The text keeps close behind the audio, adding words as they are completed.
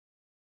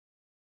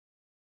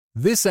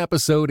This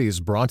episode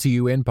is brought to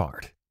you in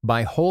part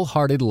by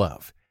Wholehearted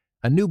Love,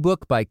 a new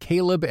book by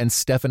Caleb and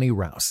Stephanie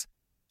Rouse.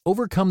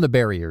 Overcome the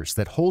barriers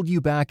that hold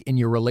you back in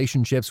your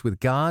relationships with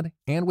God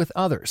and with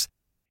others,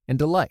 and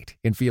delight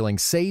in feeling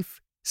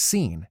safe,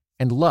 seen,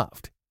 and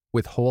loved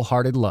with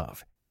Wholehearted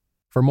Love.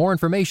 For more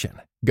information,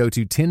 go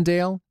to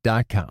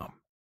Tyndale.com.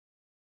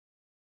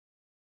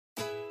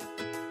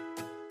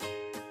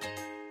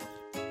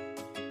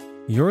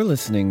 You're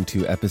listening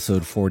to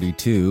episode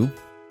 42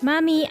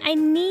 Mommy, I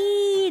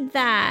need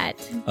that.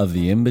 of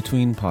the In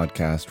Between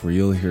podcast, where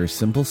you'll hear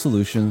simple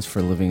solutions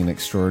for living an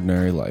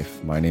extraordinary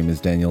life. My name is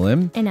Daniel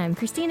M. And I'm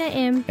Christina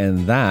M.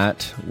 And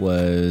that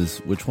was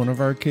which one of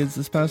our kids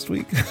this past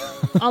week?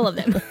 All of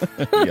them.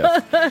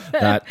 Yes.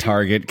 That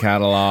Target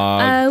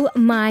catalog. Oh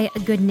my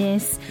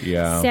goodness.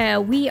 Yeah.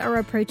 So we are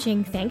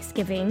approaching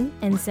Thanksgiving.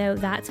 And so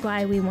that's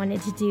why we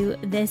wanted to do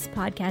this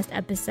podcast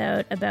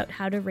episode about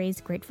how to raise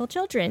grateful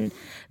children.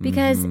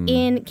 Because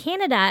in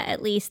Canada,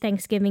 at least,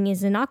 Thanksgiving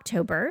is in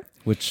October.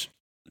 Which,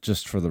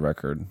 just for the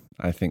record,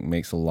 I think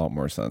makes a lot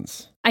more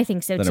sense I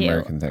think so than too.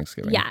 American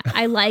Thanksgiving. Yeah,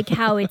 I like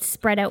how it's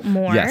spread out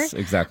more. Yes,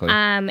 exactly.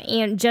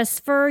 And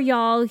just for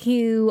y'all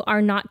who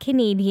are not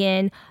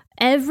Canadian,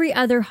 every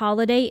other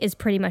holiday is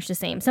pretty much the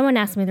same. Someone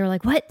asked me, they're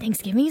like, what,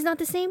 Thanksgiving is not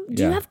the same?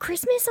 Do you Yeah. have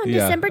Christmas on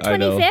Yeah, December I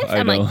know, 25th? I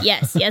I'm know. like,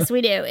 yes,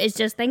 we do. It's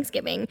just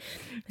Thanksgiving.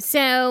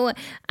 So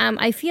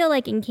I feel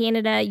like in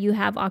Canada, you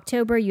have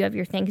October, you have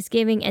your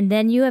Thanksgiving, and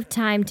then you have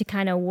time to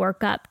kind of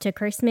work up to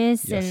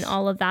Christmas Yes. and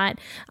all of that.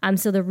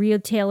 So the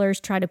retailers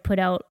try to put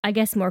out, I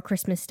guess, more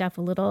Christmas stuff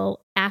a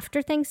little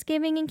after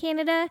Thanksgiving in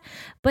Canada.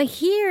 But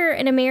here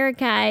in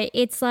America,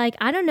 it's like,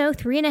 I don't know,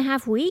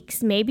 3.5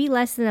 weeks, maybe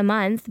less than a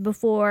month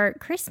before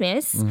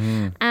Christmas.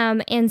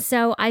 And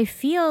so I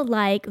feel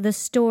like the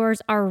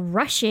stores are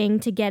rushing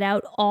to get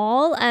out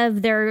all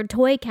of their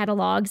toy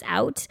catalogs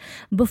out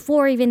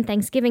before even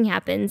Thanksgiving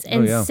happens.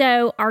 And yeah.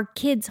 so our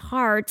kids'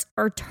 hearts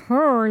are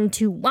turned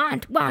to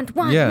want,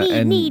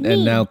 Yeah, need.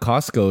 and now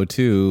Costco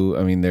too.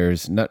 I mean,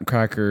 there's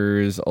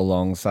Nutcrackers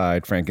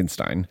alongside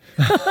Frankenstein.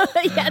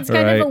 Yeah, it's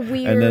kind of a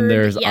weird. And then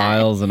there's yeah.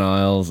 aisles and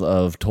aisles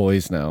of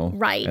toys now.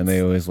 Right. And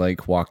they always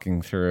like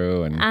walking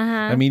through. And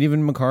Uh-huh. I mean,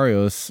 even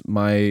Macarios,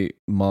 my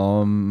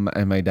mom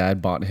and my dad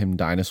bought him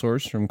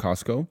dinosaurs from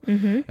Costco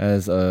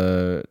as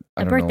a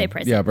birthday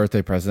present. Yeah,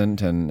 birthday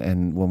present.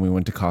 And when we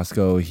went to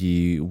Costco,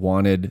 he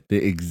wanted the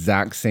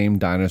exact same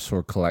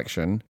dinosaur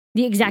collection.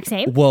 The exact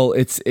same? Well,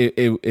 it's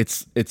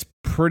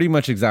pretty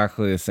much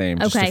exactly the same.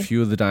 Just Okay. a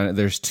few of the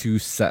there's two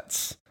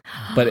sets.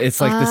 But it's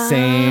like the Oh,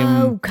 same.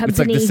 It's like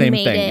company the who same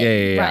made thing.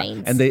 it. Yeah.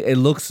 Right. And it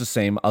looks the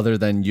same, other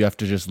than you have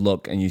to just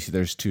look and you see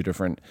there's two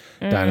different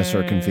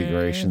dinosaur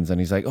configurations.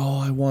 And he's like, "Oh,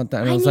 I want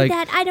that." And I was need like,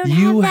 that. I don't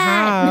 "You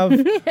have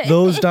that." have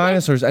those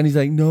dinosaurs." And he's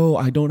like, "No,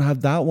 I don't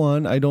have that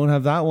one. I don't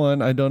have that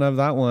one. I don't have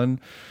that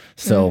one."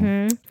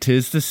 So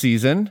 'tis the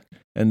season,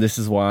 and this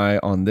is why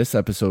on this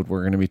episode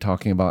we're going to be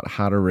talking about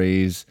how to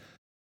raise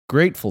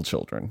grateful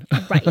children.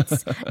 Right.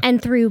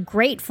 And through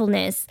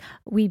gratefulness,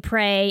 we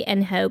pray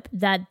and hope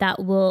that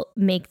that will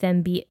make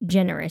them be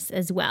generous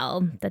as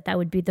well, that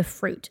would be the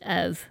fruit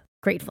of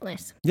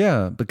gratefulness.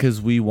 Yeah,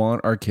 because we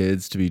want our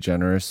kids to be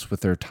generous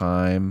with their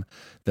time,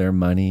 their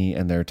money,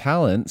 and their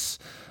talents.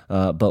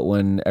 But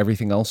when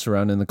everything else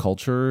around in the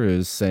culture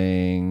is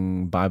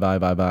saying buy,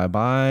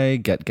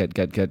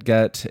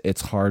 get,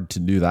 it's hard to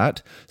do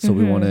that. So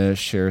we want to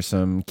share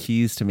some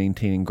keys to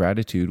maintaining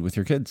gratitude with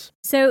your kids.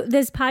 So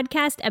this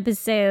podcast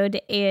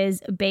episode is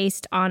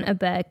based on a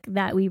book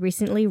that we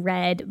recently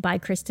read by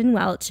Kristen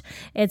Welch.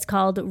 It's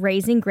called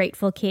Raising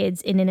Grateful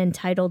Kids in an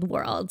Entitled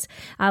World.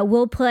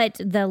 We'll put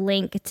the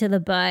link to the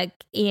book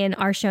in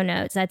our show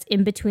notes. That's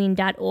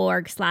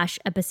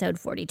inbetween.org/episode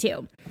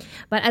 42.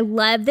 But I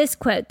love this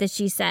quote that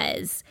she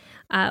says,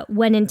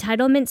 when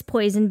entitlement's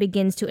poison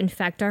begins to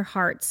infect our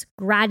hearts,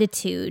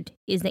 gratitude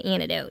is the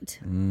antidote.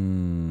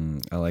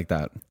 I like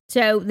that.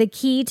 So the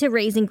key to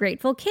raising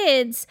grateful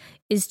kids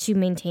is to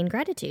maintain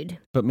gratitude.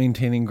 But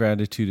maintaining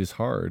gratitude is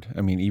hard.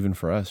 I mean, even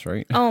for us,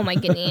 right? Oh my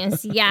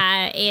goodness.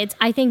 Yeah.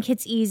 I think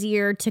it's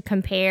easier to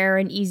compare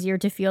and easier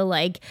to feel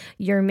like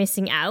you're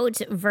missing out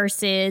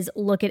versus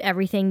look at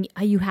everything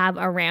you have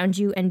around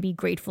you and be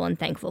grateful and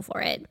thankful for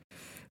it.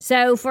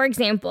 So, for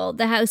example,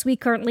 the house we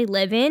currently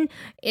live in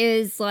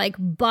is like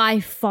by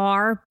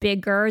far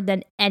bigger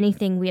than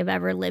anything we have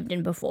ever lived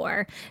in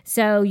before.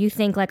 So you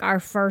think like our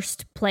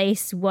first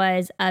place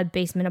was a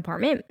basement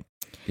apartment.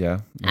 Yeah.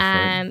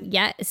 That's right.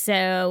 Yeah.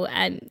 So,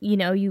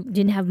 you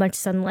didn't have much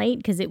sunlight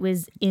because it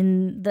was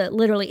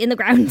literally in the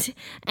ground.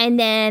 And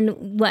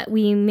then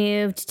we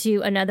moved to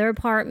another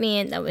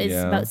apartment that was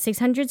about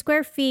 600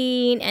 square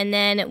feet. And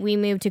then we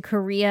moved to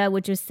Korea,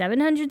 which was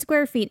 700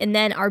 square feet. And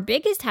then our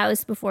biggest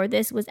house before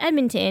this was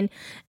Edmonton.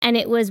 And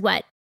it was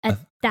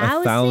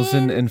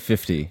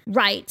 1,050.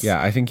 Right.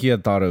 Yeah, I think he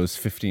had thought it was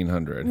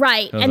 1,500.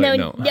 Right. And then,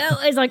 no,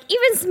 it's like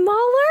even smaller.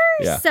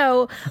 Yeah.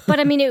 So, but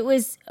I mean,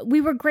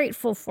 we were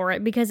grateful for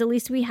it because at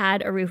least we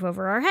had a roof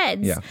over our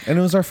heads. Yeah. And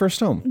it was our first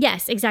home.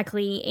 Yes,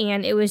 exactly.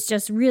 And it was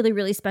just really,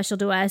 really special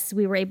to us.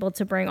 We were able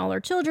to bring all our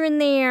children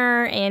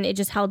there and it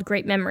just held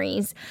great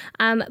memories.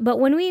 But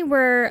when we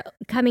were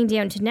coming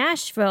down to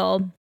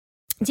Nashville,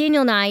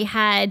 Daniel and I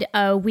had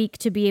a week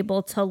to be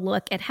able to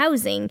look at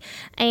housing.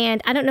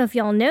 And I don't know if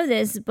y'all know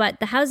this, but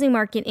the housing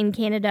market in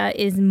Canada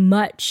is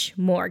much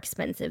more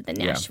expensive than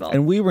Nashville.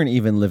 And we weren't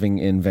even living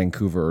in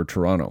Vancouver or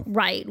Toronto.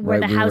 Right, where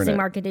the housing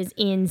market is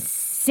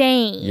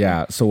insane.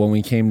 Yeah, so when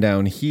we came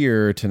down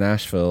here to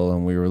Nashville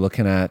and we were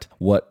looking at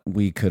what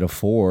we could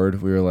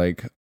afford, we were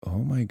like, oh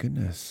my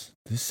goodness,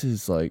 this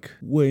is like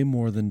way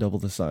more than double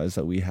the size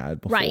that we had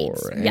before.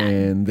 Right.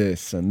 And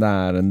this and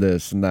that and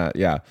this and that.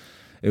 Yeah.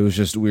 It was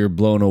just, we were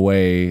blown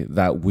away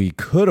that we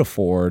could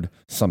afford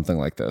something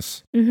like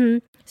this. Mm-hmm.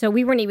 So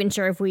we weren't even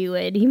sure if we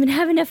would even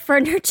have enough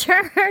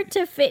furniture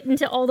to fit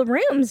into all the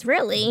rooms,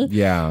 really.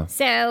 Yeah.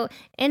 So,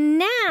 and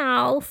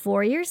now,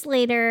 4 years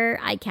later,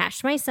 I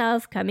catch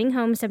myself coming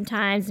home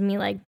sometimes and be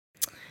like,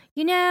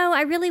 you know,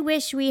 I really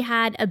wish we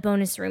had a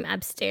bonus room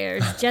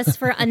upstairs just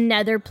for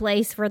another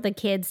place for the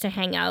kids to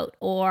hang out,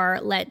 or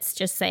let's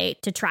just say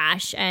to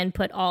trash and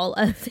put all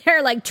of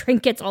their like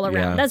trinkets all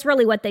around. Yeah. That's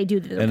really what they do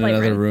to their and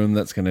playroom. Another room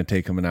that's going to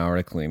take them an hour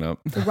to clean up.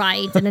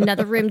 Right. And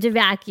another room to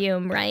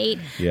vacuum, right?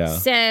 Yeah.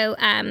 So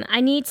I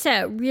need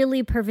to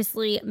really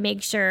purposely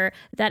make sure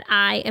that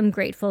I am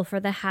grateful for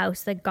the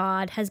house that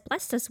God has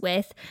blessed us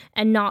with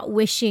and not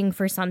wishing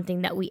for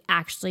something that we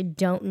actually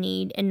don't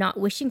need and not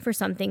wishing for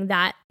something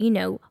that, you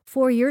know,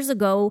 4 years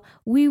ago,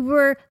 we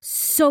were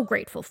so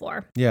grateful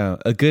for. Yeah,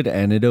 a good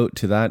antidote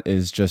to that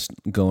is just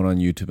going on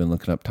YouTube and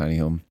looking up tiny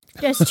home.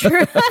 That's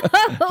true.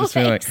 Like,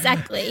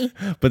 exactly.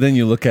 But then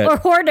you look at... Or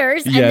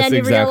hoarders, and yes, then you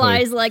exactly.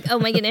 realize, like, oh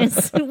my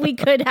goodness, we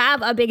could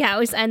have a big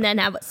house and then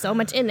have so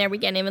much in there we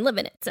can't even live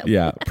in it. So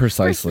yeah,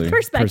 precisely.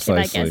 Perspective,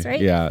 I guess,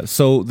 right? Yeah.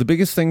 So the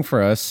biggest thing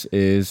for us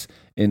is,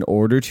 in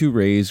order to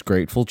raise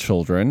grateful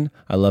children,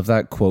 I love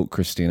that quote,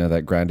 Christina,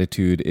 that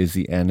gratitude is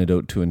the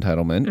antidote to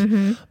entitlement.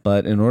 Mm-hmm.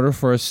 But in order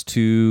for us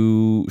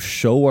to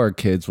show our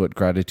kids what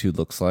gratitude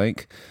looks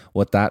like,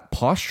 what that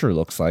posture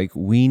looks like,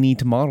 we need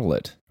to model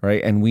it.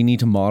 Right. And we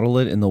need to model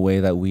it in the way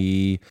that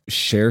we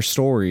share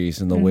stories,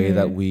 in the way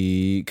that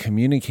we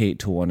communicate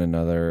to one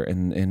another,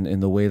 and in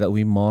the way that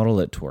we model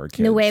it to our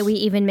kids. The way we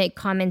even make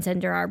comments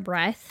under our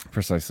breath.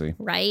 Precisely.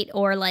 Right.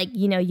 Or like,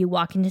 you know, you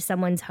walk into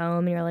someone's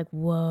home and you're like,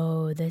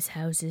 whoa, this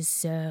house is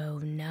so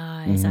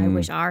nice. I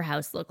wish our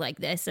house looked like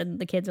this. And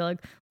the kids are like,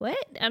 what?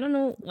 I don't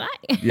know why.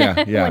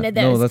 Yeah. Yeah. One of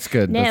those. No, that's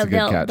good. No, that's a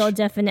good catch. They'll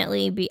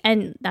definitely be.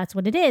 And that's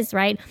what it is,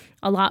 right?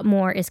 A lot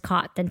more is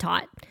caught than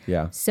taught.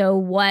 Yeah. So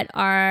what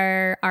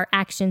are our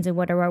actions and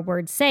what are our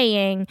words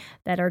saying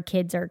that our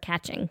kids are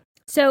catching?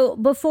 So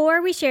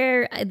before we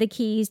share the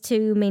keys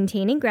to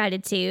maintaining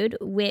gratitude,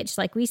 which,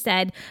 like we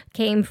said,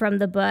 came from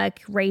the book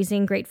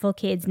Raising Grateful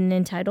Kids in an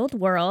Entitled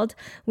World,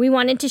 we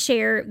wanted to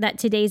share that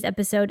today's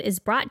episode is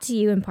brought to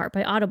you in part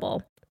by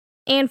Audible.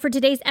 And for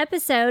today's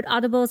episode,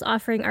 Audible is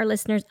offering our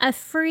listeners a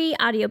free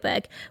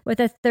audiobook with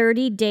a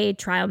 30-day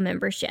trial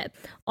membership.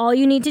 All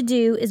you need to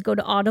do is go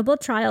to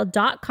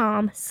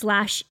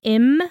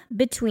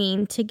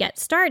audibletrial.com/inbetween to get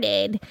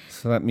started.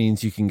 So that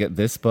means you can get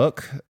this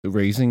book,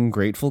 Raising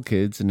Grateful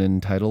Kids in an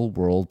Entitled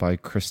World by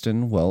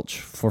Kristen Welch,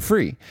 for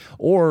free.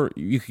 Or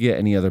you could get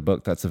any other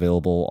book that's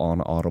available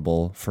on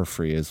Audible for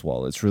free as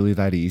well. It's really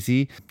that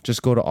easy.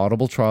 Just go to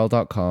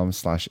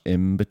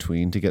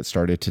audibletrial.com/inbetween to get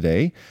started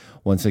today.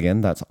 Once again,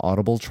 that's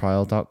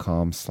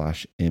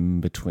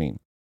audibletrial.com/inbetween.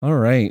 All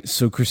right.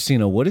 So,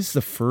 Christina, what is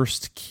the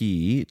first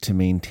key to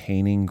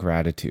maintaining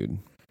gratitude?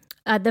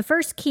 The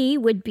first key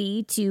would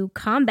be to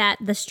combat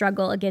the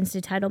struggle against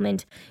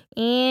entitlement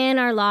in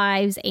our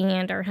lives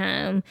and our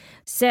home.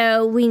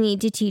 So we need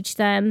to teach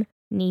them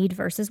need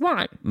versus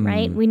want,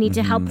 right? We need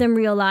to help them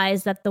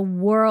realize that the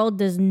world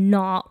does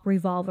not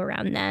revolve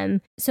around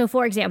them. So,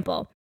 for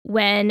example,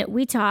 when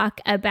we talk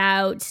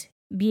about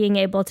being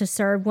able to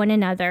serve one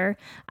another,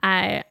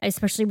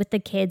 especially with the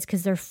kids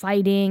because they're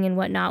fighting and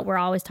whatnot, we're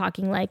always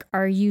talking like,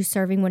 are you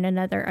serving one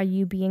another? Are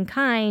you being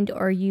kind?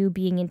 Or are you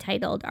being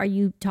entitled? Are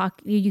you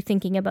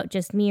thinking about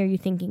just me? Or are you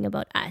thinking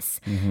about us?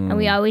 And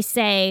we always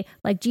say,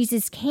 like,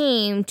 Jesus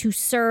came to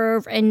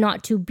serve and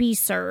not to be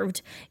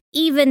served,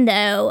 even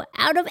though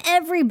out of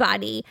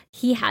everybody,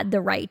 he had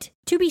the right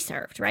to be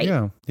served, right?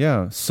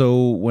 Yeah.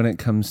 So when it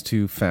comes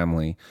to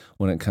family,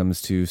 when it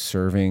comes to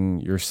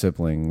serving your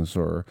siblings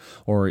or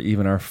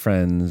even our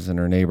friends in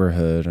our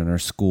neighborhood and our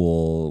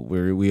school,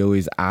 we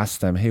always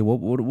ask them, hey, what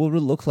would it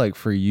look like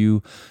for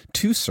you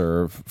to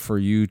serve, for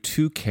you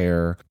to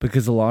care?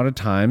 Because a lot of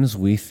times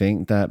we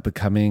think that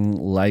becoming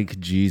like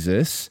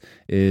Jesus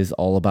is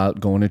all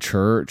about going to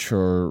church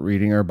or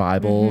reading our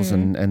Bibles,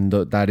 and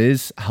that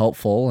is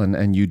helpful,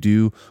 and you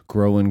do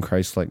grow in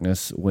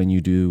Christ-likeness when you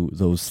do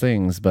those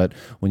things. But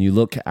when you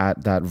look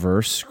at that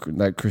verse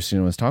that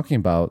Christina was talking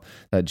about,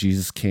 that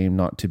Jesus came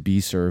not to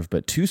be served,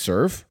 but to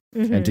serve,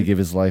 and to give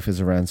his life as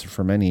a ransom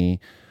for many.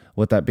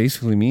 What that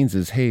basically means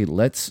is, hey,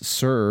 let's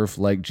serve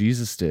like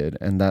Jesus did.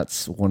 And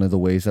that's one of the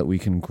ways that we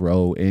can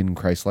grow in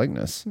Christ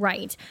likeness.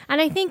 Right.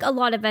 And I think a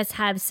lot of us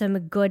have some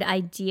good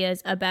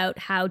ideas about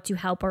how to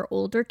help our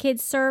older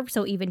kids serve.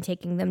 So even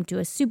taking them to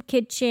a soup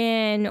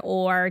kitchen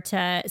or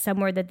to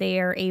somewhere that they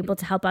are able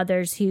to help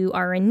others who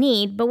are in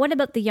need. But what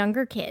about the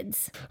younger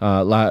kids?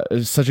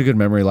 Such a good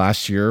memory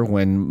last year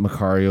when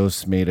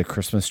Makarios made a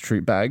Christmas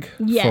treat bag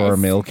for a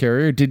mail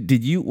carrier.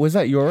 Was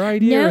that your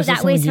idea? No,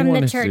 that was from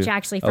the church,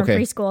 actually, from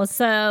preschool.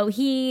 So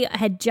he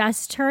had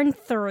just turned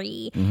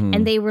 3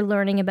 and they were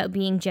learning about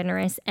being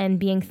generous and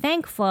being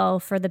thankful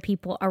for the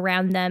people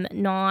around them,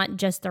 not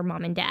just their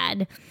mom and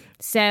dad.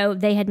 So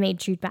they had made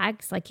treat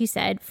bags, like you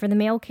said, for the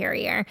mail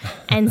carrier.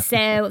 And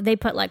so they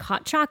put like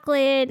hot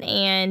chocolate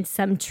and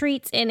some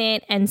treats in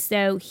it. And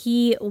so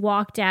he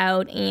walked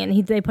out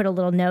and they put a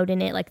little note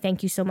in it, like,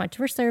 thank you so much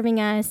for serving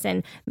us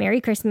and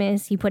Merry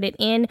Christmas. He put it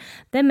in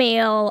the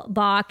mail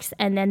box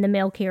and then the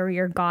mail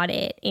carrier got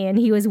it. And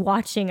he was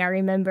watching, I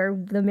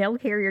remember, the mail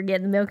carrier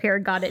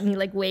got it and he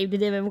like waved at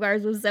him and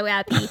Mars was so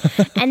happy.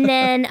 And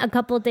then a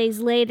couple of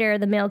days later,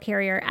 the mail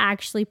carrier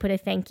actually put a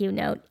thank you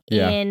note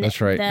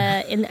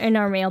in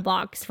our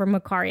mailbox for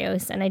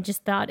Makarios. And I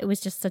just thought it was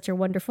just such a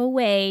wonderful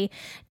way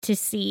to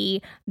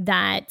see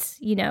that,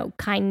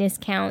 kindness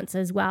counts,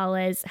 as well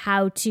as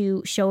how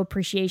to show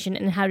appreciation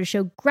and how to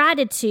show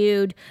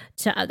gratitude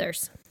to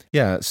others.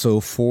 Yeah, so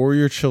for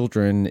your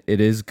children,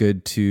 it is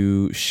good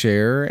to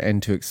share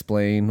and to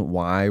explain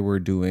why we're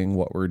doing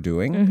what we're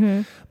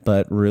doing.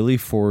 But really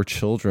for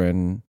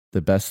children,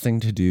 the best thing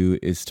to do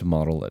is to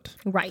model it.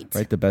 Right.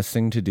 The best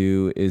thing to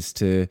do is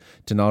to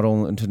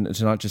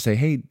not just say,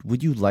 hey,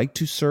 would you like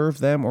to serve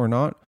them or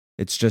not?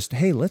 It's just,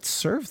 hey, let's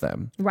serve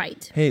them.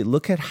 Right. Hey,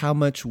 look at how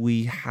much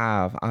we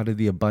have out of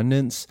the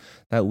abundance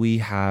that we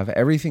have.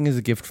 Everything is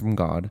a gift from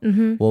God.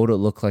 What would it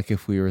look like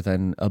if we were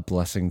then a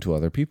blessing to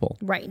other people?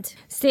 Right.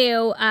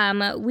 So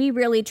we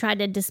really try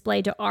to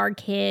display to our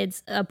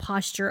kids a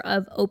posture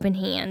of open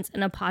hands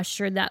and a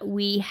posture that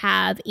we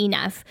have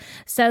enough.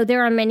 So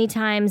there are many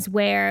times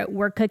where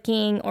we're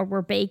cooking or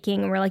we're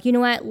baking and we're like, you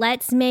know what,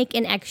 let's make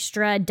an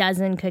extra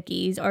dozen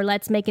cookies or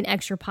let's make an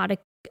extra pot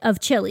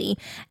of chili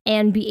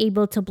and be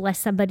able to bless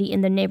somebody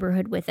in the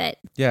neighborhood with it.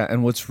 Yeah,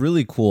 and what's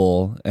really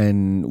cool,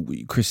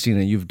 and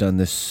Christina, you've done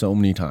this so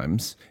many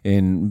times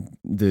in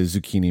the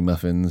zucchini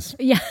muffins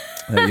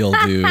that you'll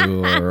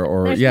do,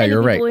 or yeah,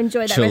 you're right,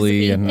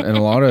 chili and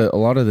a lot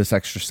of this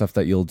extra stuff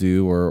that you'll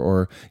do,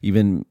 or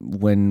even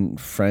when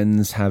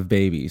friends have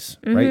babies,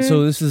 right?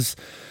 So this is.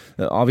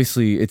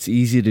 Obviously, it's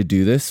easy to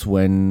do this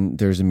when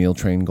there's a meal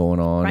train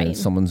going on and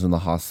someone's in the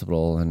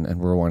hospital and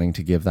we're wanting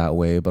to give that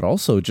way, but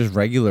also just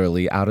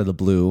regularly out of the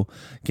blue,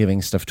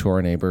 giving stuff to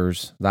our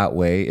neighbors that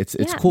way. It's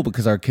cool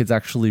because our kids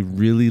actually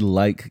really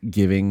like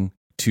giving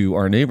to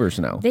our neighbors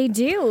now. They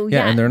do.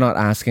 Yeah. And they're not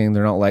asking,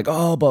 they're not like,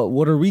 oh, but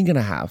what are we going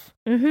to have?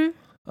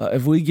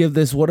 If we give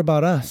this, what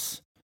about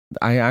us?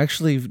 I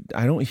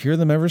don't hear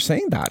them ever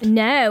saying that.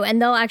 No,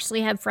 and they'll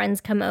actually have friends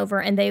come over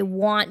and they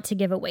want to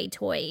give away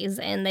toys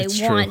and they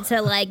want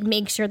to like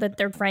make sure that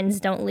their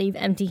friends don't leave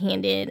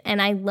empty-handed. And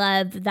I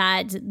love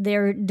that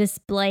they're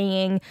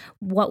displaying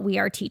what we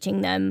are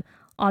teaching them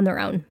on their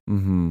own.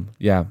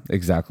 Yeah,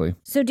 exactly.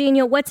 So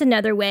Daniel, what's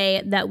another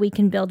way that we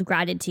can build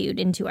gratitude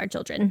into our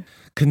children?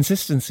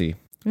 Consistency.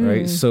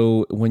 Right.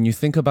 So when you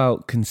think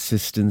about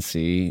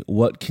consistency,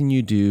 what can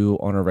you do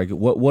on a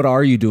regular, what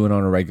are you doing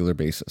on a regular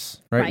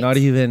basis? Right. Not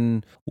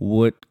even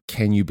what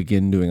can you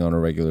begin doing on a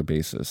regular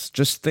basis?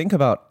 Just think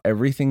about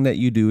everything that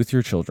you do with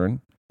your children.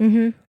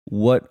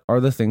 What are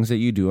the things that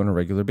you do on a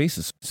regular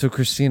basis? So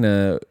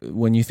Christina,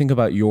 when you think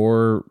about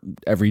your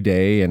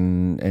everyday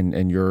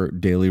and your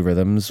daily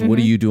rhythms, what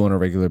do you do on a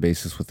regular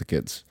basis with the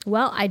kids?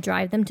 Well, I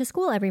drive them to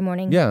school every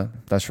morning. Yeah,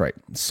 that's right.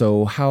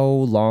 So how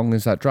long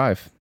is that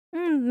drive?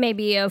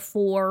 Maybe a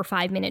 4 or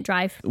 5 minute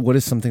drive. What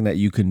is something that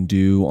you can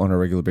do on a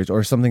regular basis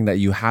or something that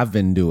you have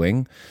been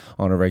doing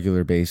on a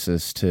regular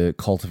basis to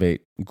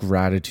cultivate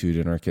gratitude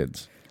in our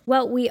kids?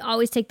 Well, we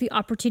always take the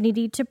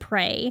opportunity to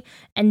pray.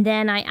 And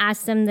then I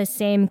ask them the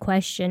same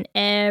question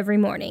every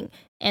morning.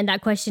 And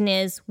that question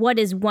is, what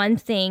is one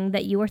thing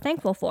that you are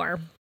thankful for?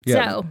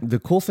 Yeah, so, the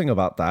cool thing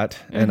about that,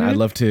 and I'd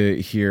love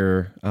to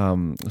hear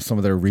some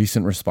of their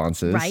recent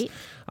responses. Right.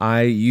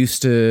 I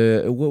used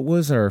to, what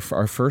was our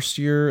first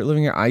year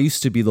living here? I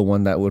used to be the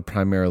one that would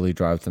primarily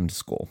drive them to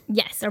school.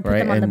 Yes, or put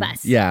them on the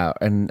bus. Yeah,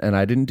 and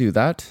I didn't do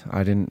that.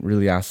 I didn't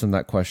really ask them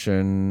that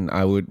question.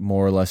 I would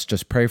more or less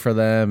just pray for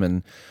them,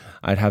 and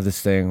I'd have this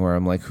thing where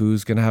I'm like,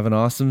 who's going to have an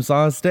awesome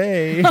sauce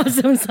day?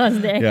 Awesome sauce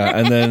day. Yeah,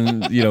 and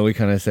then, we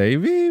kind of say,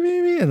 me.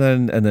 And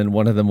then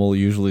one of them will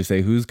usually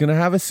say, who's going to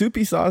have a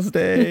soupy sauce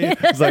day?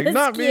 It's like,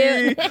 not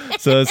cute. me.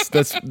 So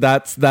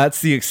that's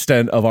the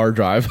extent of our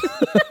drive.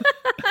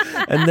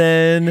 And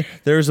then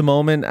there's a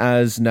moment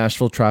as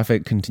Nashville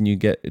traffic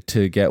continued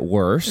to get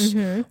worse,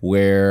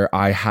 where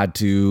you had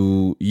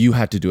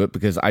to do it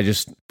because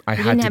I We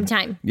had didn't to have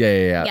time.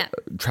 Yeah. Yeah.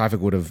 Traffic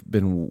would have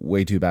been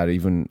way too bad,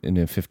 even in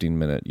a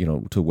 15-minute,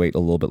 to wait a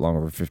little bit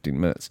longer for 15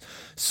 minutes.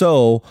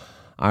 So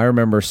I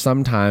remember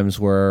sometimes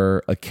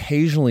where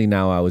occasionally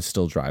now I would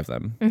still drive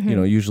them,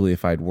 usually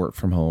if I'd work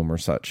from home or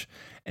such.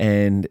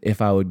 And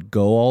if I would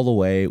go all the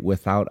way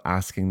without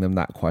asking them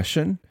that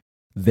question,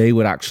 they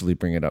would actually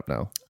bring it up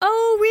now.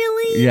 Oh,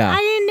 really? Yeah. I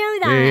didn't know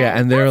that. Yeah.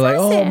 And they're That's like,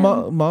 awesome.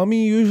 oh,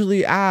 mommy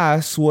usually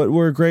asks what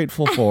we're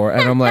grateful for.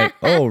 And I'm like,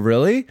 oh,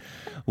 really?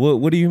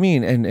 What do you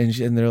mean? And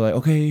they're like,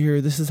 okay,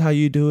 here, this is how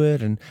you do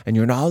it. And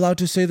you're not allowed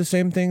to say the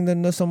same thing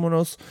that someone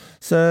else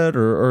said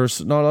or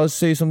not allowed to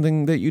say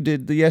something that you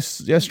did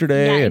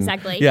yesterday. Yeah, and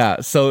exactly.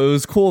 Yeah. So it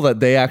was cool that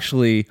they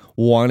actually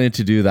wanted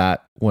to do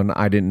that when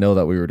I didn't know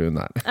that we were doing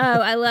that. Oh,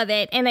 I love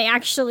it. And they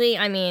actually,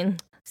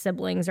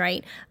 siblings,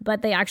 right?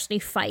 But they actually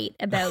fight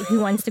about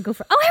who wants to go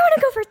first. Oh, I want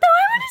to go first. No,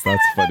 I want to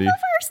That's funny. go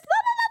first. Blah,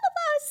 blah, blah, blah,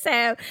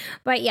 blah. So,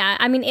 but yeah,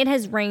 it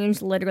has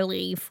ranged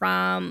literally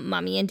from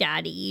mommy and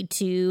daddy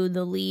to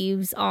the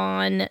leaves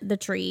on the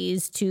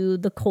trees to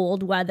the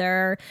cold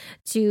weather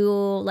to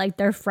like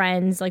their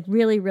friends, like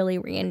really, really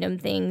random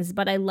things.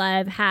 But I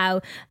love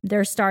how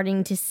they're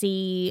starting to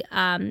see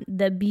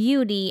the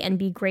beauty and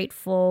be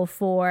grateful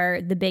for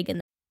the big and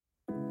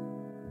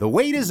The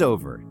wait is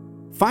over.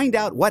 Find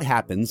out what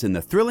happens in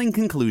the thrilling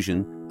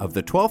conclusion of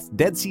the 12th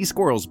Dead Sea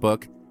Squirrels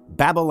book,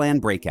 Babylon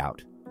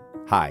Breakout.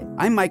 Hi,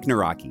 I'm Mike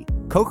Naraki,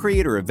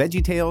 co-creator of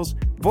VeggieTales,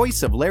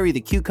 voice of Larry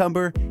the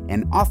Cucumber,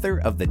 and author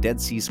of The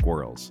Dead Sea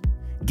Squirrels.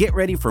 Get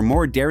ready for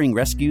more daring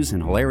rescues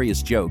and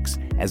hilarious jokes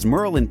as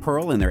Merle and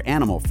Pearl and their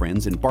animal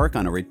friends embark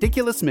on a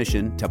ridiculous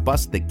mission to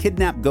bust the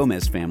kidnapped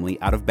Gomez family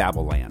out of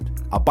Babylon,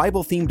 a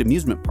Bible-themed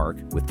amusement park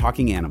with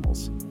talking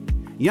animals.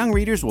 Young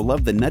readers will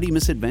love the nutty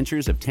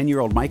misadventures of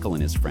 10-year-old Michael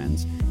and his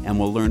friends and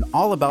will learn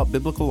all about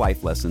biblical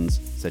life lessons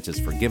such as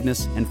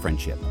forgiveness and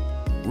friendship.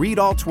 Read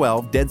all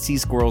 12 Dead Sea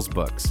Squirrels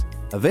books.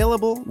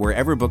 Available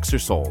wherever books are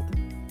sold.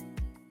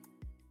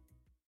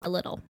 a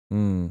little.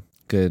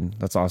 Good.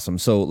 That's awesome.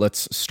 So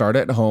let's start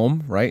at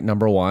home, right?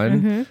 Number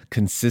one,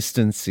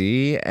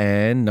 consistency.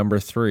 And number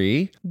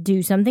three,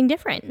 Do something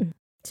different.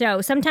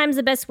 So sometimes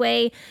the best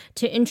way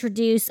to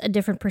introduce a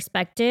different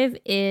perspective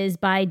is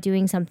by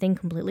doing something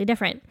completely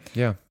different.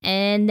 yeah.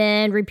 And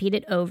then repeat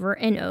it over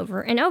and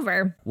over and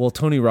over. Well,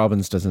 Tony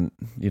Robbins doesn't,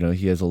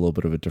 he has a little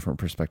bit of a different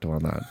perspective on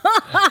that.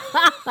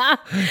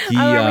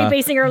 Are we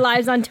basing our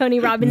lives on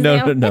Tony Robbins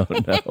now? No.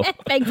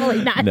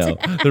 Thankfully not. No,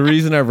 the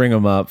reason I bring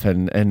him up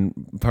and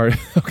part,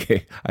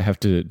 okay, I have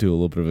to do a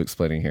little bit of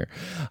explaining here.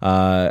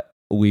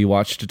 We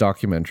watched a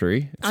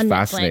documentary. It's On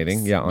fascinating.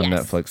 Netflix. Yeah, on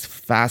Yes. Netflix.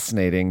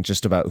 Fascinating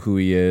just about who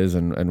he is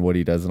and what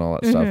he does and all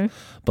that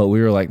stuff. But we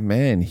were like,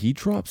 man, he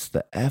drops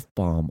the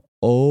F-bomb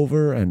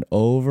over and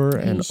over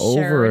and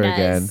sure over does.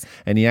 again.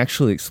 And he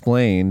actually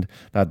explained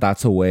that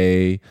that's a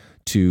way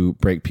to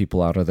break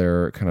people out of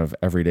their kind of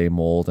everyday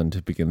mold and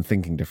to begin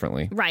thinking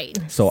differently. Right.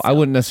 So I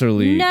wouldn't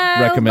necessarily No,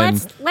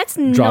 recommend let's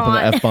dropping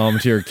not. the F-bomb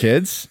to your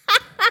kids.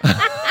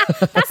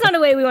 That's not a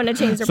way we want to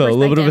change their So a perspective.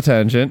 little bit of a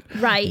tangent,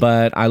 Right.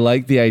 But I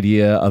like the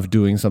idea of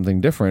doing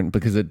something different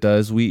because it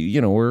does.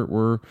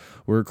 We're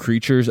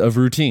creatures of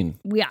routine,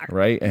 We are.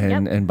 right?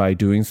 And by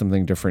doing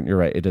something different, you're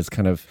right. It does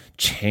kind of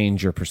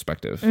change your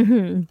perspective.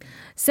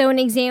 So an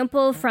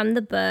example from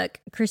the book,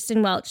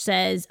 Kristen Welch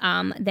says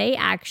they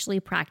actually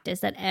practice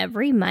that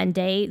every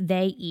Monday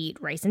they eat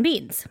rice and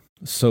beans.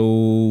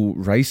 So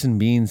rice and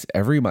beans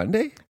every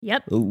Monday.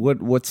 Yep.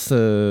 What's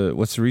the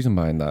reason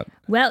behind that?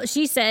 Well,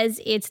 she says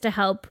it's to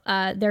help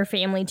their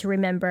family to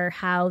remember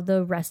how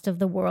the rest of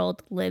the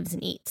world lives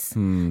and eats.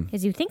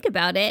 As you think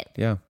about it,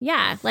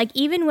 Yeah. like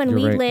even when You're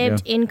we right,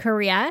 lived in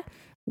Korea,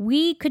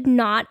 we could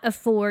not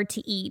afford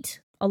to eat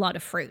a lot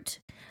of fruit.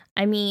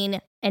 I mean,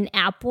 an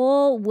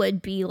apple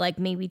would be like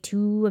maybe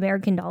 $2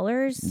 American.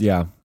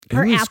 Yeah.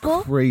 Per it was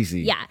apple?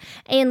 crazy. Yeah.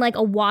 And like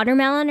a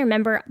watermelon,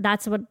 remember,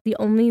 that's what the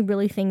only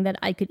really thing that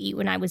I could eat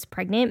when I was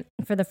pregnant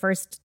for the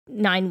first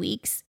 9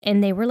 weeks.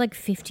 And they were like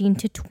 $15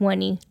 to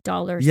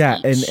 $20 Yeah,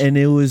 each. and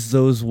it was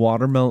those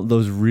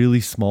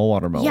really small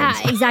watermelons.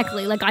 Yeah,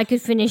 exactly. Like I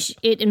could finish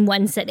it in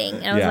one sitting.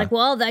 And I was Yeah. like,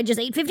 well, I just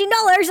ate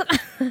 $15.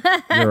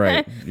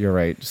 You're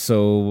right.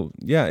 So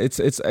yeah, it's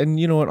and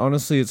you know what?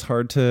 Honestly, it's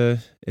hard to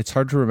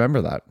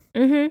remember that.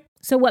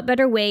 So what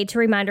better way to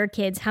remind our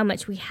kids how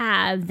much we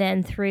have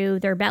than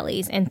through their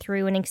bellies and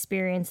through an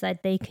experience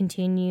that they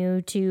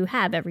continue to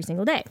have every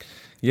single day?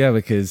 Yeah,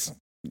 because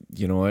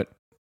you know what?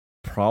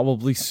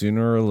 Probably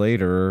sooner or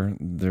later,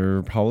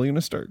 they're probably going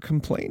to start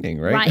complaining,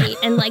 right? Right.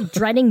 And like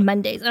dreading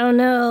Mondays. Oh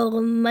no,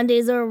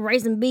 Mondays are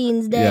rice and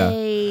beans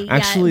day. Yeah.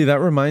 Actually, that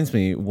reminds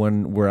me,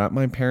 when we're at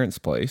my parents'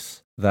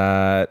 place,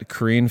 that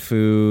Korean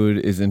food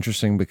is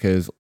interesting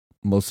because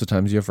most of the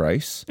times you have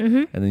rice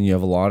and then you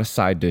have a lot of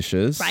side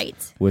dishes, Right.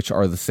 which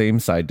are the same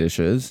side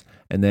dishes.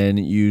 And then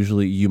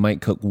usually you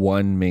might cook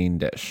one main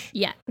dish.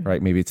 Yeah. Right?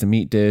 Maybe it's a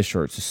meat dish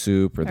or it's a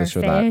soup or this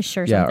or that. fish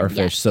or yeah, or something,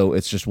 yeah. fish. So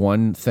it's just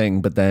one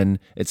thing, but then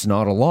it's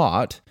not a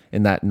lot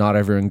in that not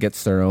everyone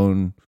gets their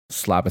own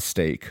slab of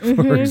steak,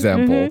 for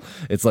example.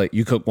 It's like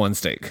you cook one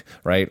steak,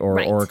 right?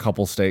 Or a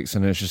couple steaks,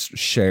 and it's just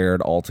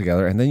shared all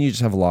together. And then you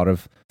just have a lot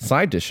of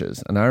side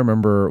dishes. And I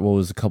remember what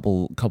was a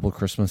couple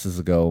Christmases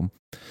ago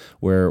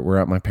where we're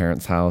at my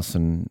parents' house,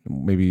 and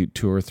maybe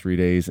 2 or 3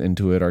 days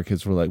into it, our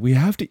kids were like, we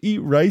have to eat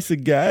rice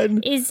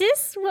again. Is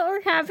this what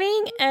we're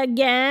having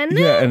again?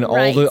 Yeah, and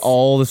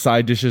all the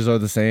side dishes are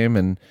the same,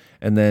 and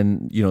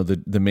then, you know,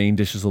 the main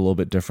dish is a little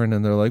bit different,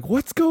 and they're like,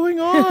 what's going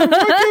on?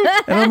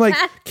 And I'm like,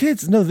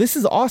 kids, no, this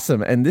is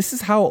awesome. And this is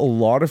how a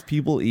lot of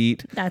people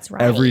eat. That's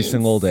right. Every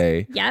single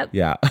day. Yep.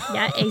 Yeah.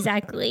 Yeah,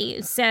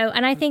 exactly. So,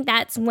 and I think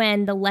that's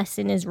when the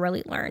lesson is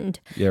really learned.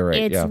 Yeah,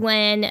 right. It's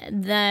when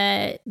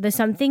the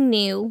something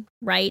new,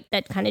 right,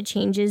 that kind of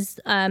changes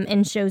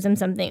and shows them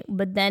something,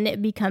 but then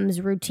it becomes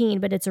routine,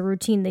 but it's a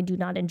routine they do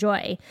not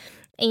enjoy.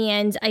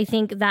 And I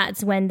think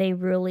that's when they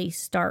really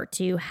start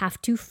to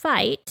have to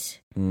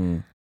fight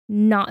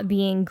not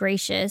being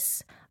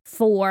gracious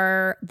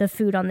for the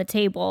food on the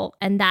table.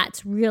 And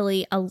that's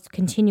really a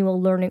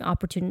continual learning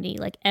opportunity.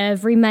 Like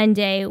every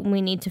Monday,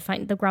 we need to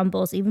find the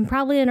grumbles, even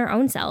probably in our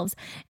own selves,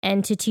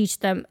 and to teach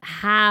them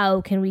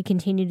how can we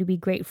continue to be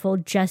grateful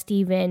just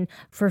even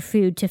for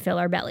food to fill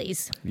our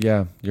bellies.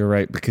 Yeah, you're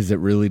right, because it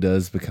really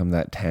does become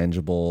that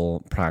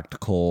tangible,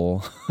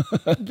 practical,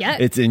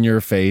 it's in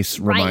your face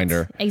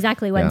reminder.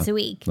 Exactly, once a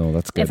week. No,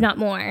 that's good. If not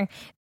more.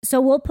 So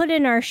we'll put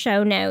in our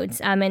show notes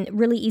a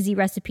really easy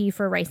recipe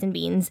for rice and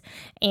beans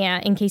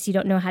in case you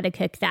don't know how to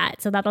cook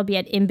that. So that'll be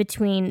at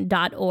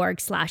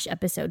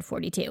inbetween.org/episode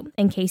 42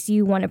 in case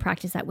you want to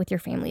practice that with your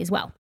family as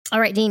well. All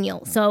right,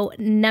 Daniel. So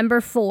number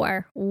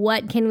 4,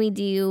 what can we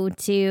do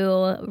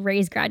to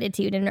raise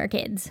gratitude in our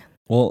kids?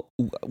 Well,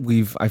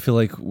 I feel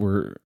like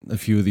a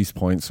few of these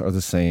points are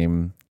the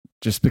same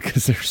just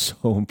because they're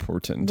so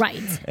important.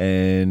 Right.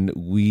 And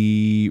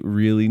we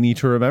really need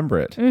to remember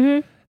it.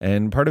 Mm-hmm.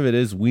 And part of it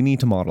is we need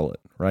to model it,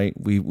 right?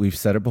 We've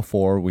said it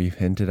before, we've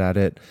hinted at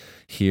it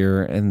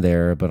here and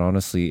there, but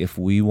honestly, if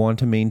we want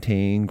to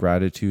maintain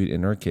gratitude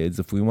in our kids,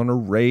 if we want to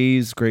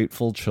raise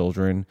grateful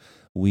children,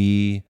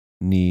 we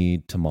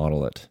need to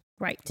model it.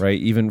 Right.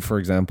 Even, for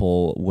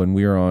example, when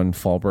we were on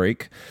fall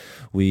break,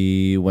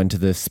 we went to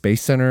the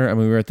Space Center. I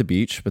mean, we were at the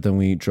beach, but then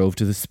we drove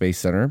to the Space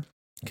Center,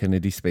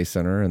 Kennedy Space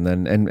Center. And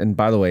then, and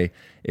by the way,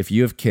 if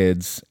you have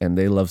kids and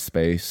they love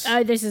space,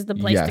 this is the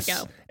place to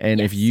go. And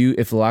if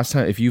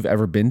you've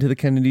ever been to the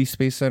Kennedy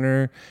Space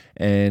Center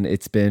and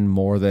it's been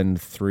more than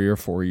 3 or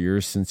 4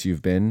 years since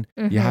you've been,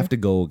 you have to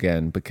go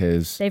again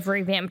because they've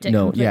revamped it.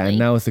 Completely. And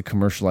now with the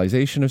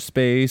commercialization of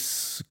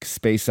space,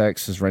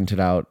 SpaceX has rented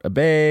out a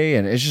bay,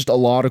 and it's just a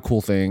lot of cool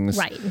things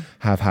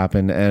have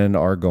happened and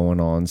are going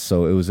on.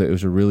 So it was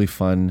a really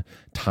fun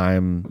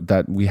time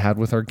that we had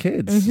with our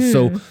kids.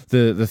 So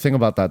the thing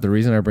about that, the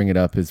reason I bring it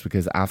up is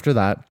because after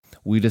that,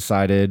 we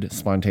decided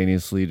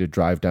spontaneously to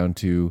drive down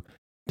to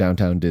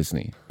downtown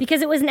Disney.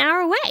 Because it was an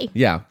hour away.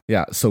 Yeah.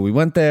 So we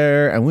went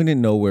there and we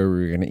didn't know where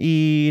we were going to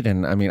eat.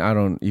 And I mean, I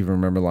don't even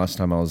remember the last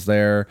time I was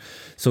there.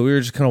 So we were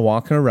just kind of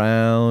walking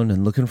around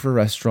and looking for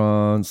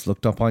restaurants,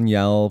 looked up on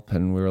Yelp,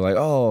 and we were like,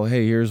 oh,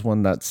 hey, here's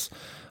one that's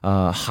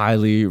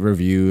highly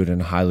reviewed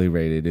and highly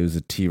rated. It was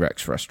a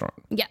T-Rex restaurant.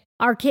 Yeah.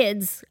 Our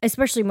kids,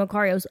 especially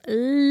Macarios,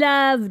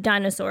 love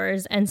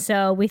dinosaurs. And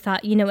so we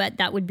thought, you know what,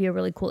 that would be a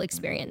really cool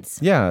experience.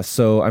 Yeah.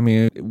 So, I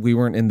mean, we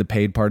weren't in the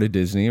paid part of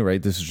Disney,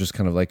 right? This is just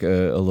kind of like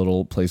a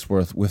little place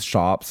with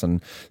shops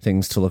and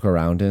things to look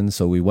around in.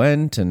 So we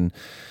went, and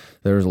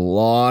there's a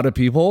lot of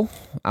people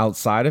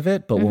outside of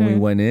it. But when we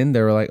went in,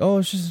 they were like, oh,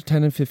 it's just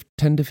a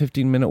 10 to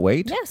 15 minute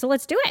wait. Yeah, so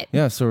let's do it.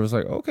 Yeah, so it was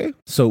like, okay.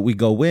 So we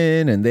go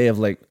in, and they have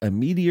like a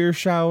meteor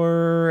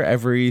shower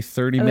every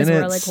 30 minutes.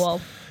 It was really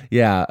cool.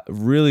 Yeah,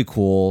 really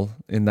cool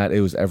in that it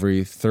was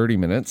every 30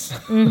 minutes.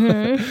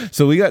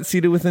 So we got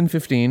seated within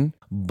 15,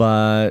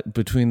 but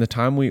between the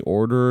time we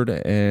ordered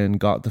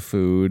and got the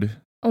food,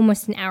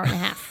 almost an hour and a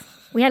half.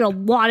 We had a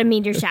lot of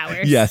meteor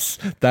showers. Yes,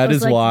 that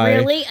is why.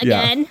 Really?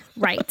 Again? Yeah.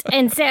 Right.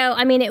 And so,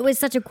 I mean, it was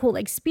such a cool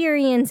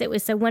experience. It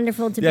was so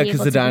wonderful to be able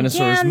to be down there. Yeah, because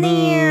the dinosaurs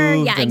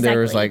moved, and there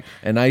was like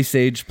an Ice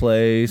Age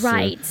place.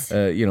 Right.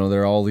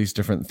 There are all these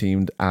different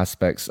themed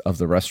aspects of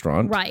the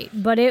restaurant. Right.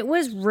 But it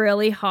was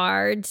really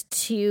hard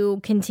to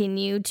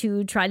continue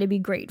to try to be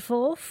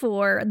grateful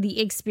for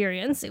the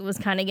experience. It was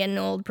kind of getting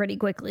old pretty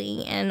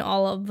quickly, and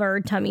all of our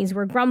tummies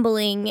were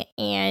grumbling.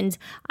 And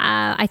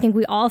I think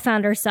we all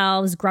found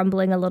ourselves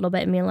grumbling a little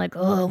bit and being like,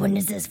 oh, when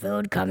is this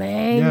food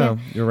coming? Yeah,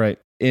 you're right.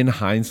 In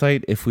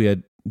hindsight, if we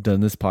had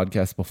done this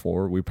podcast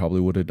before, we probably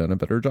would have done a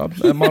better job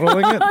at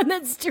modeling it.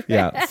 That's true.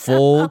 Yeah,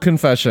 full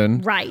confession.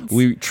 Right.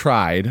 We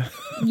tried.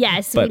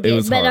 Yes, we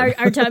did. But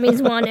our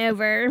tummies won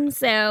over.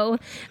 So,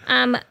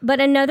 but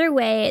another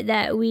way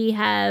that we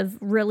have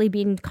really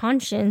been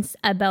conscious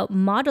about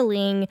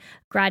modeling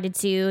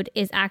gratitude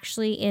is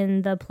actually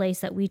in the place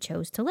that we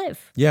chose to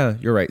live. Yeah,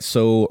 you're right.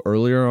 So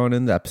earlier on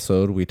in the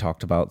episode, we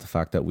talked about the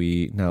fact that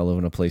we now live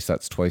in a place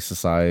that's twice the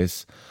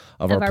size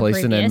of our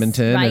place in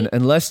Edmonton. Right.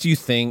 And lest you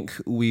think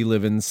we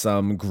live in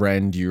some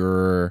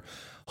grandeur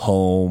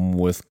home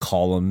with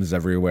columns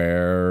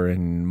everywhere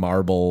and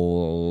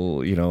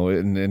marble,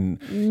 and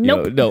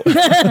Nope. no,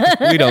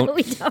 we don't.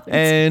 We don't.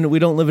 And we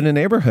don't live in a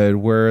neighborhood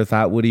where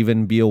that would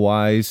even be a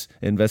wise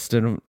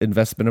investment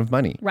of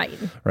money. Right.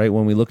 Right.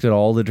 When we looked at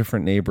all the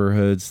different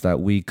neighborhoods that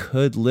we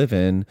could live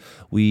in,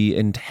 we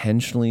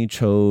intentionally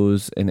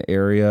chose an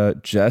area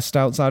just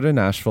outside of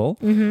Nashville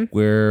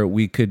where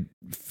we could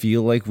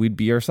feel like we'd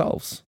be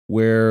ourselves.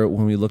 Where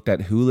when we looked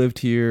at who lived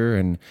here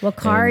and what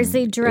cars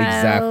they drove,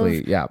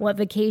 exactly, yeah, what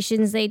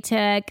vacations they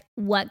took,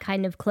 what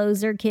kind of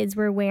clothes their kids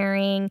were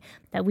wearing,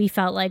 that we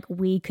felt like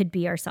we could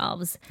be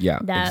ourselves. Yeah,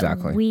 that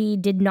exactly. We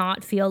did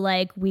not feel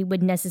like we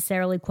would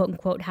necessarily, quote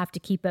unquote, have to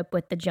keep up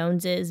with the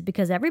Joneses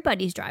because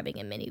everybody's driving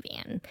a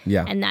minivan.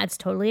 Yeah. And that's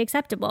totally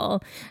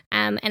acceptable.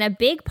 And a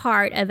big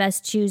part of us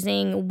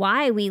choosing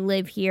why we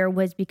live here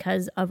was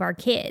because of our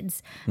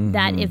kids.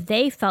 That if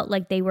they felt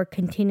like they were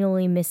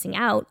continually missing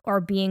out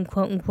or being,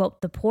 quote unquote,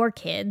 the poor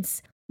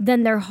kids,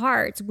 then their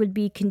hearts would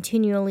be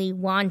continually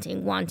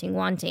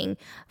wanting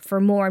for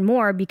more and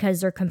more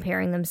because they're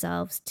comparing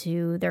themselves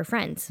to their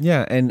friends.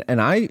 Yeah, and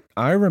I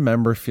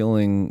remember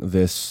feeling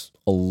this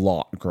a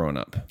lot growing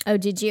up. Oh,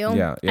 did you?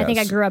 Yeah. I think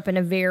I grew up in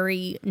a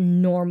very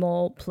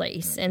normal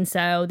place, and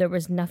so there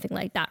was nothing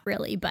like that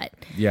really, but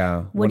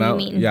yeah. What do you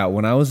mean? Yeah,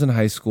 when I was in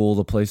high school,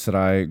 the place that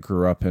I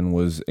grew up in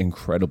was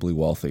incredibly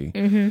wealthy.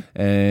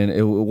 And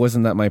it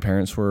wasn't that my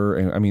parents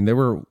were, I mean,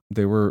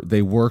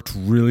 they worked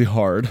really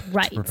hard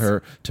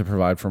to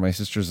provide for my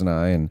sisters and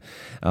I, and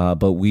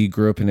but we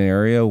grew up in an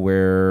area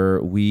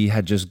where we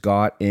had just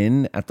got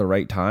in at the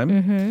right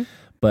time.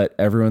 But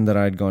everyone that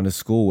I'd gone to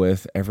school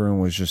with,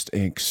 everyone was just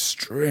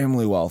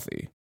extremely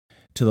wealthy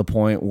to the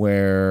point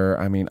where,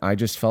 I mean, I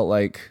just felt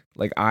like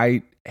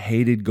I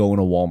hated going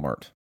to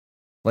Walmart.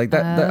 Like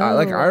that,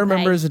 I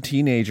remember as a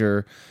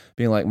teenager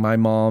being like, my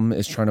mom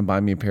is trying to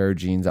buy me a pair of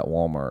jeans at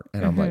Walmart.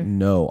 And I'm like,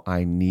 no,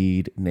 I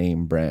need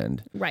name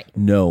brand. Right.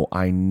 No,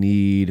 I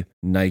need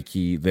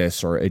Nike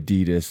this or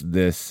Adidas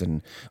this,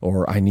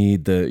 or I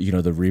need the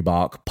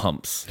Reebok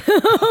pumps.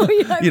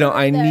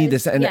 I need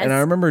this. And I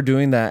remember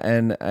doing that.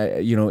 And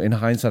in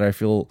hindsight, I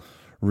feel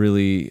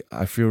really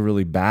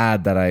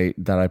bad that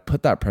I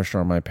put that pressure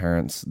on my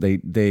parents. They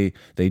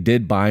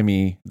did buy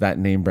me that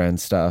name brand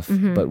stuff.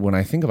 But when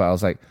I think about it, I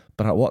was like,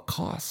 but at what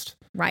cost?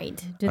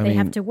 Right. Did they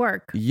have to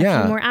work a few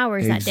more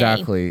hours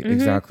exactly, that day?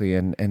 Exactly.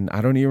 And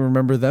I don't even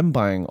remember them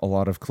buying a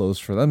lot of clothes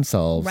for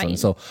themselves. Right. And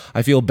so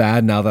I feel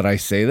bad now that I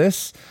say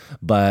this,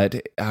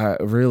 but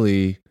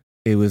really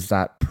it was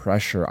that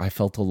pressure. I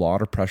felt a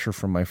lot of pressure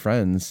from my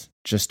friends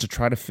just to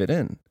try to fit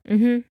in.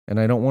 And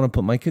I don't want to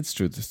put my kids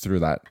through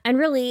that. And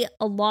really,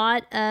 a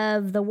lot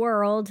of the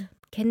world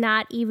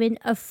cannot even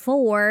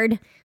afford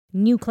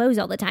new clothes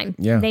all the time.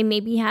 Yeah. They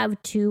maybe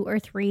have 2 or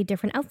 3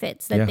 different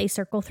outfits that they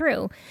circle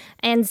through.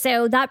 And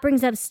so that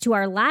brings us to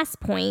our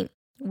last point,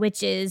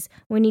 which is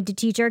we need to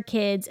teach our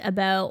kids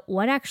about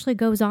what actually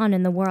goes on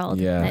in the world.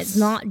 Yes. It's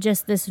not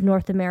just this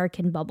North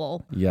American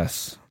bubble.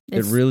 Yes.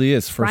 It really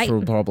is first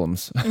world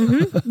problems.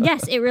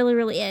 Yes, it really,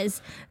 really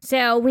is.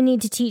 So we need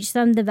to teach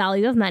them the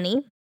value of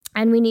money.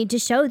 And we need to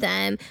show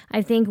them,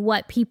 I think,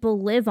 what people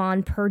live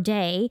on per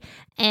day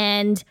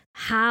and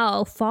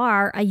how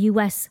far a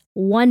US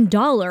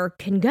 $1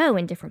 can go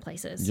in different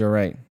places. You're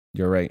right.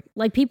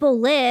 Like people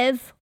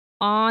live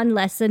on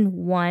less than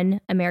 $1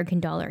 American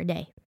a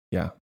day.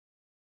 Yeah.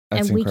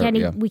 That's and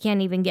we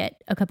can't even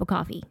get a cup of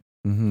coffee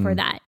for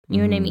that. You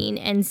know what I mean?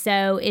 And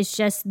so it's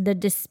just the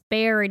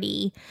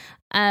disparity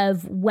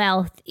of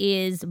wealth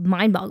is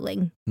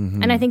mind-boggling.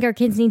 And I think our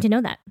kids need to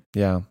know that.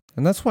 Yeah.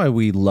 And that's why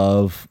we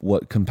love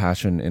what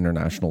Compassion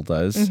International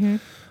does.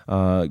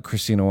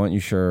 Christina, why don't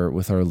you share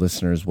with our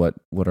listeners what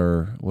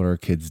our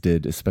kids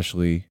did,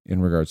 especially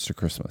in regards to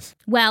Christmas?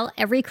 Well,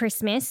 every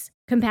Christmas,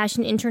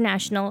 Compassion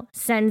International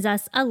sends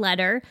us a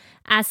letter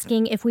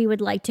asking if we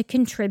would like to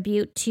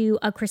contribute to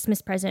a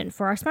Christmas present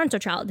for our sponsor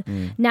child.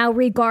 Now,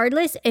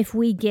 regardless if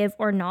we give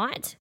or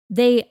not,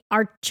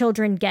 our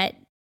children get,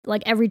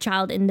 like every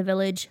child in the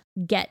village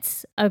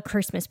gets a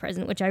Christmas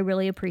present, which I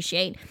really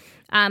appreciate.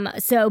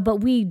 But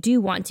we do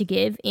want to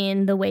give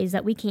in the ways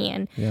that we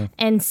can. Yeah.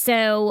 And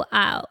so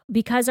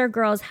because our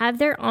girls have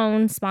their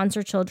own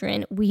sponsor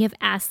children, we have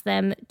asked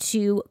them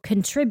to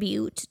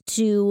contribute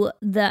to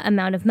the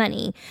amount of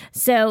money.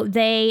 So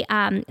they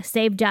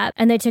saved up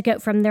and they took it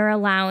from their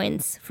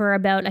allowance for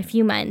about a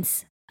few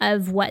months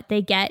of what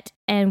they get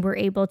and were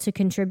able to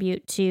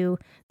contribute to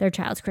their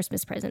child's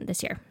Christmas present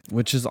this year.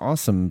 Which is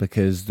awesome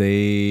because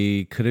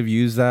they could have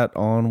used that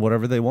on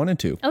whatever they wanted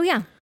to. Oh,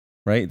 yeah.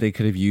 Right? They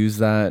could have used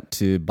that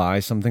to buy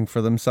something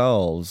for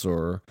themselves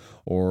or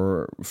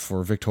or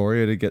for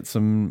Victoria to get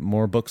some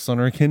more books on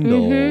her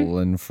Kindle,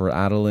 and for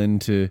Adeline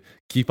to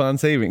keep on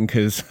saving,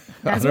 because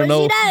that's what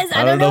she does.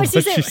 I don't know what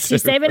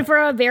she's saving for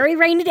a very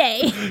rainy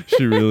day.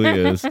 She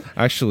really is.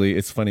 Actually,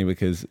 it's funny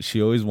because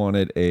she always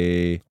wanted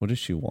what does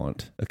she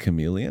want? A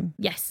chameleon?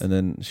 Yes. And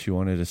then she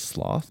wanted a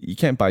sloth. You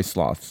can't buy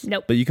sloths.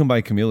 Nope. But you can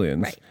buy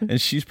chameleons. Right. And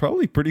she's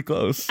probably pretty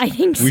close. I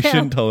think so. We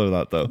shouldn't tell her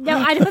that, though. No,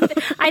 I don't.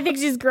 I think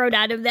she's grown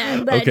out of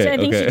that. But I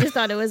think she just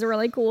thought it was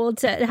really cool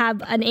to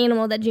have an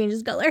animal that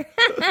changes color.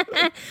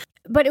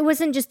 But it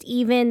wasn't just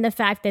even the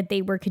fact that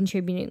they were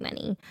contributing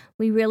money.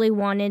 We really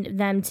wanted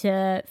them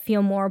to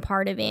feel more a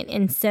part of it.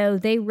 And so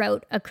they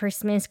wrote a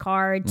Christmas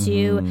card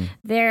to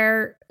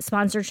their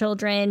sponsor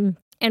children,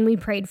 and we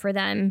prayed for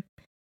them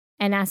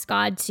and asked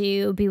God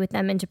to be with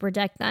them and to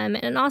protect them.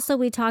 And also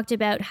we talked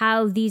about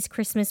how these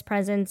Christmas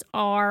presents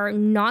are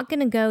not going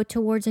to go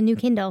towards a new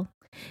Kindle.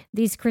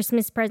 These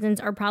Christmas presents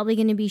are probably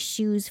going to be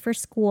shoes for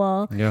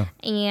school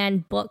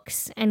and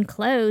books and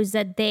clothes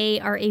that they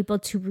are able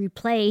to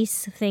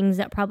replace things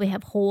that probably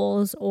have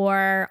holes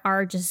or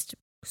are just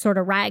sort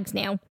of rags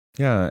now.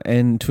 Yeah,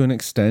 and to an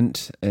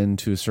extent and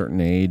to a certain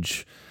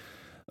age,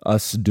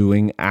 us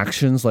doing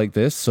actions like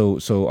this, so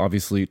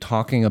obviously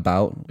talking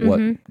about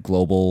what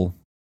global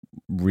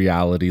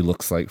reality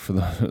looks like for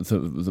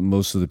the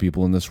most of the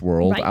people in this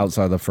world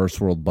outside the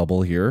first world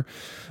bubble here,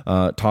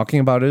 talking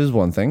about it is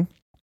one thing.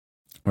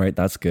 Right,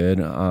 that's good.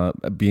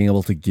 Being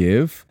able to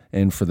give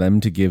and for them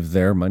to give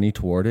their money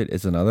toward it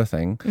is another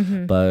thing.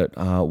 But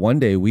one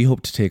day we hope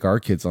to take our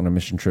kids on a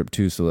mission trip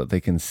too, so that they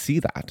can see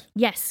that.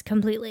 Yes,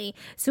 completely.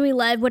 So we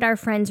love what our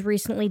friends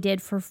recently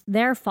did for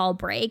their fall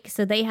break.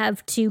 So they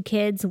have 2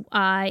 kids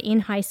in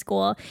high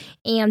school,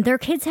 and their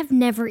kids have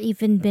never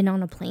even been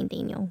on a plane,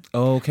 Daniel.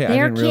 Oh, okay.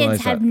 Their I didn't realize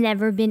kids have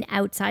never been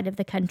outside of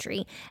the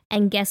country.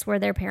 And guess where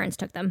their parents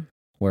took them?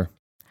 Where?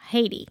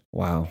 Haiti.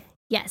 Wow.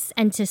 Yes,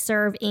 and to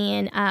serve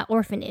in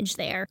orphanage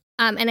there.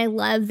 And I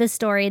love the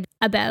story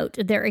about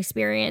their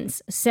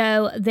experience.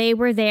 So they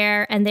were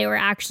there, and they were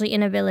actually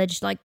in a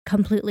village like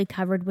completely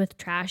covered with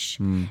trash.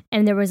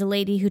 And there was a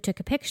lady who took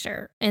a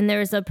picture. And there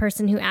was a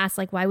person who asked,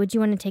 like, why would you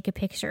want to take a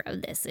picture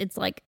of this? It's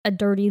like a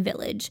dirty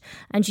village.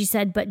 And she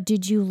said, but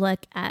did you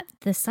look at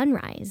the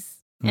sunrise?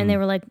 And they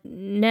were like,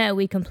 no,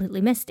 we completely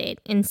missed it.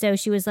 And so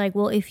she was like,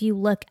 well, if you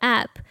look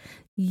up,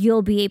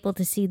 you'll be able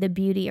to see the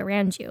beauty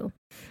around you.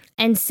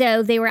 And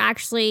so they were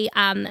actually,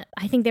 I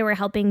think they were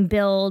helping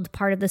build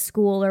part of the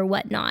school or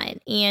whatnot.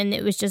 And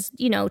it was just,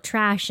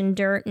 trash and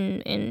dirt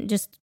and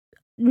just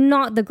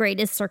not the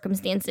greatest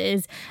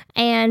circumstances.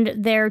 And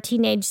their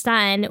teenage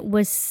son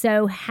was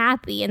so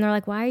happy. And they're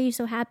like, why are you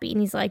so happy?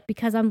 And he's like,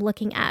 because I'm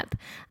looking up.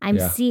 I'm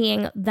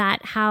seeing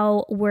that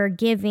how we're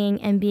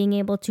giving and being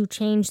able to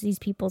change these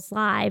people's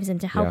lives and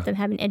to help them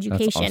have an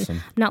education. That's awesome.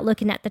 I'm not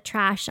looking at the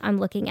trash. I'm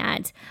looking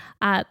at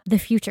the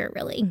future,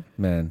 really.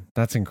 Man,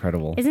 that's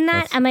incredible. Isn't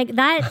that? I'm like,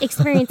 that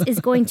experience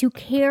is going to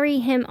carry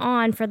him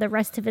on for the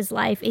rest of his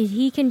life. If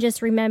he can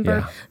just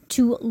remember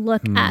to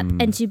look up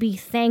and to be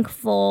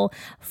thankful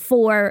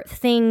for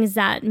things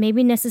that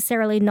maybe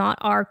necessarily not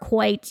are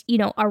quite,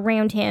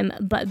 around him,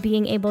 but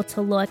being able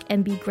to look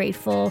and be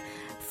grateful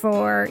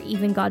for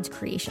even God's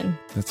creation.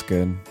 That's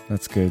good.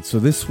 That's good. So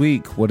this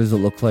week, what does it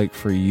look like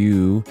for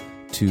you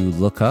to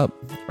look up,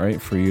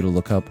 right? For you to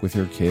look up with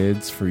your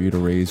kids, for you to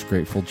raise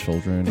grateful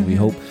children. We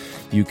hope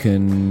you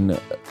can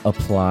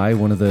apply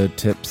one of the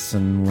tips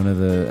and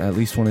at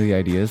least one of the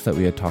ideas that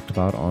we had talked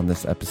about on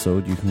this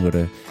episode. You can go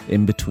to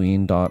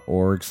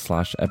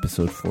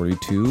inbetween.org/episode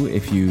 42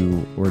 if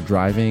you were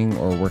driving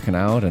or working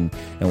out and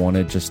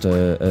wanted just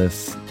a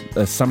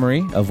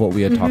summary of what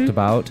we had talked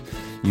about.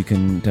 You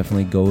can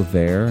definitely go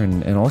there,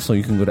 and also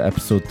you can go to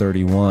episode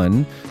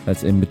 31.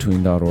 That's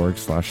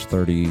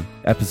inbetween.org/30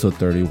 episode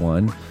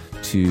 31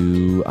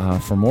 to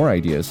for more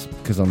ideas,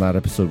 because on that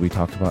episode we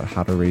talked about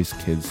how to raise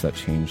kids that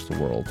change the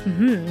world.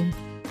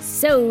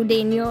 So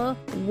Daniel,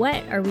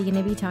 what are we going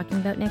to be talking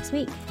about next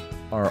week?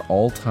 Our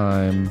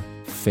all-time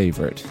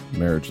favorite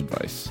marriage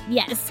advice.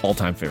 Yes.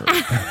 All-time favorite.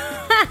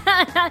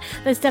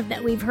 The stuff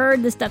that we've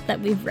heard, the stuff that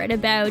we've read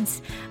about.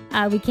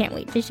 We can't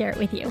wait to share it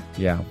with you.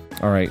 Yeah.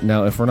 All right.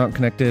 Now, if we're not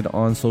connected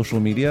on social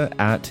media,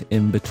 at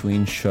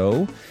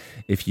InBetweenShow,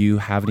 if you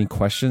have any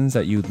questions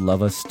that you'd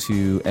love us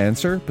to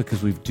answer,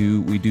 because we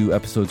do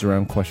episodes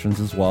around questions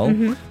as well,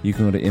 you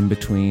can go to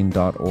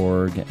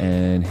inbetween.org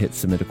and hit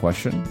submit a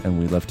question, and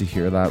we'd love to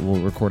hear that.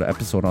 We'll record an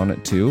episode on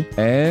it too.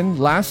 And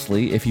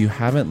lastly, if you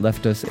haven't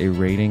left us a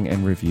rating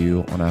and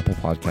review on Apple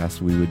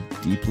Podcasts, we would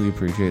deeply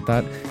appreciate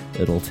that.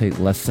 It'll take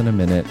less than a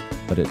minute,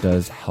 but it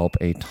does help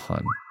a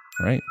ton.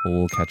 All right. Well,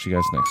 we'll catch you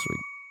guys next week.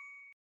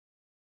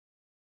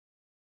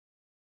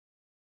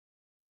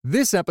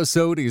 This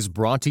episode is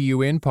brought to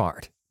you in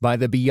part by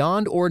the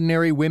Beyond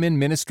Ordinary Women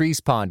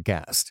Ministries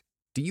podcast.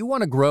 Do you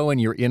want to grow in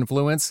your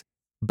influence?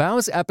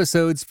 Bow's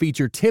episodes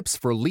feature tips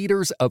for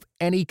leaders of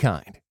any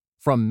kind,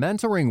 from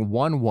mentoring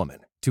one woman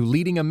to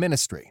leading a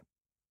ministry.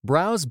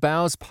 Browse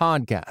Bow's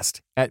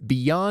podcast at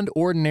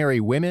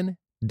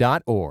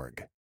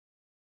beyondordinarywomen.org.